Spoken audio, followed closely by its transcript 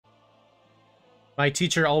My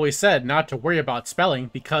teacher always said not to worry about spelling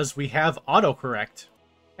because we have autocorrect.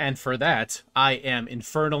 And for that, I am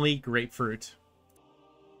infernally grapefruit.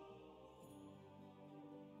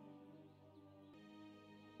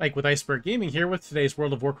 Like with Iceberg Gaming here with today's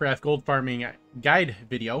World of Warcraft gold farming guide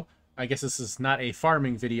video. I guess this is not a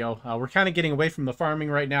farming video. We're kind of getting away from the farming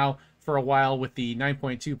right now for a while with the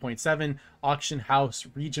 9.2.7 auction house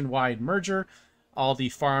region-wide merger. All the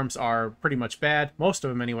farms are pretty much bad. Most of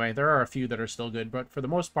them anyway. There are a few that are still good, but for the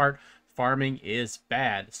most part, farming is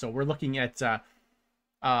bad. So we're looking at a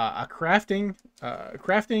crafting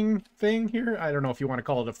thing here. I don't know if you want to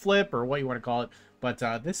call it a flip or what you want to call it, but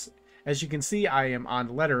this, as you can see, I am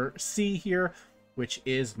on letter C here, which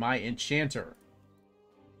is my enchanter.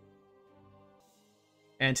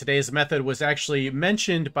 And today's method was actually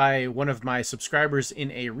mentioned by one of my subscribers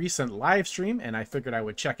in a recent live stream, and I figured I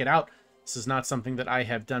would check it out. This is not something that I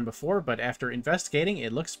have done before, but after investigating,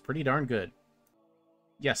 it looks pretty darn good.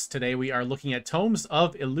 Yes, today we are looking at Tomes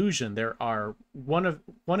of Illusion. There are one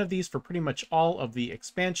of these for pretty much all of the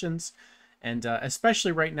expansions, and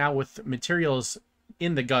especially right now with materials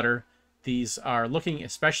in the gutter, these are looking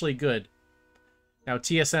especially good. Now,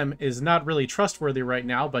 TSM is not really trustworthy right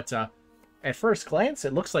now, but at first glance,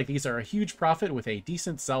 it looks like these are a huge profit with a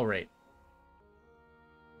decent sell rate.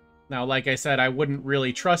 Now, like I said, I wouldn't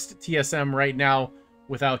really trust TSM right now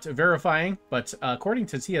without verifying, but according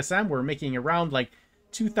to TSM, we're making around like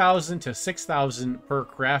 2,000 to 6,000 per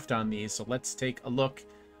craft on these. So let's take a look.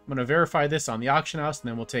 I'm going to verify this on the auction house, and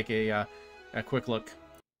then we'll take a quick look.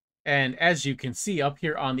 And as you can see up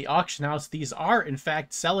here on the auction house, these are in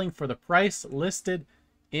fact selling for the price listed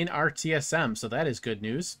in our TSM. So that is good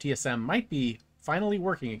news. TSM might be finally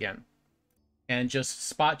working again. And just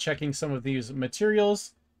spot checking some of these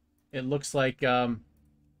materials, it looks like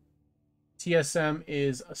TSM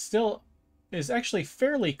is actually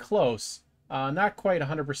fairly close. Not quite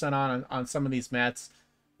 100% on some of these mats,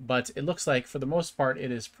 but it looks like for the most part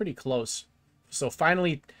it is pretty close. So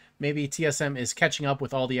finally, maybe TSM is catching up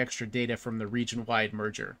with all the extra data from the region-wide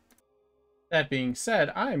merger. That being said,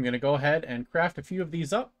 I'm going to go ahead and craft a few of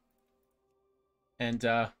these up and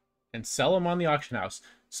sell them on the auction house.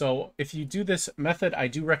 So if you do this method, I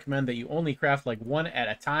do recommend that you only craft like one at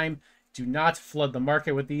a time. Do not flood the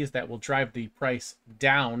market with these. That will drive the price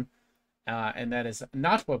down, and that is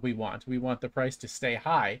not what we want. We want the price to stay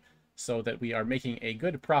high so that we are making a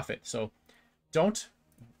good profit. So don't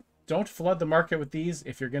flood the market with these.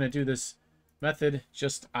 If you're going to do this method,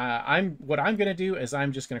 just what I'm going to do is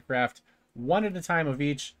I'm just going to craft one at a time of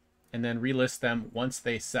each and then relist them once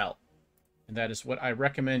they sell. And that is what I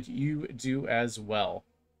recommend you do as well.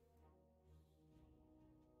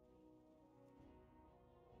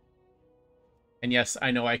 And yes, I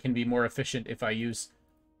know I can be more efficient if I use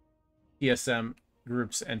TSM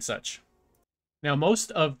groups and such. Now, most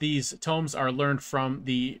of these tomes are learned from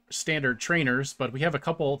the standard trainers, but we have a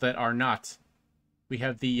couple that are not. We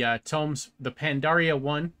have the tomes, the Pandaria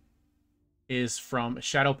one is from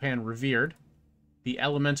Shadowpan Revered. The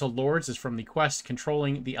Elemental Lords is from the quest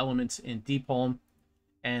Controlling the Elements in Deepholm.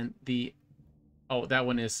 And the... oh, that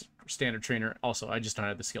one is standard trainer also. I just don't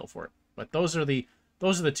have the skill for it. But those are the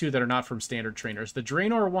two that are not from standard trainers. The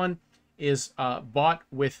Draenor one is bought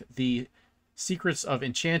with the Secrets of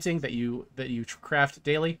Enchanting that you craft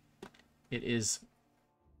daily. It is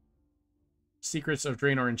Secrets of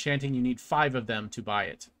Draenor Enchanting. You need 5 of them to buy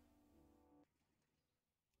it.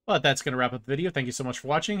 But that's going to wrap up the video. Thank you so much for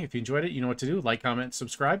watching. If you enjoyed it, you know what to do. Like, comment,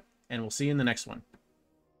 subscribe, and we'll see you in the next one.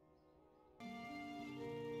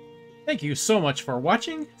 Thank you so much for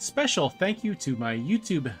watching. Special thank you to my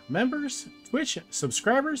YouTube members, Twitch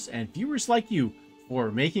subscribers, and viewers like you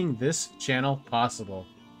for making this channel possible.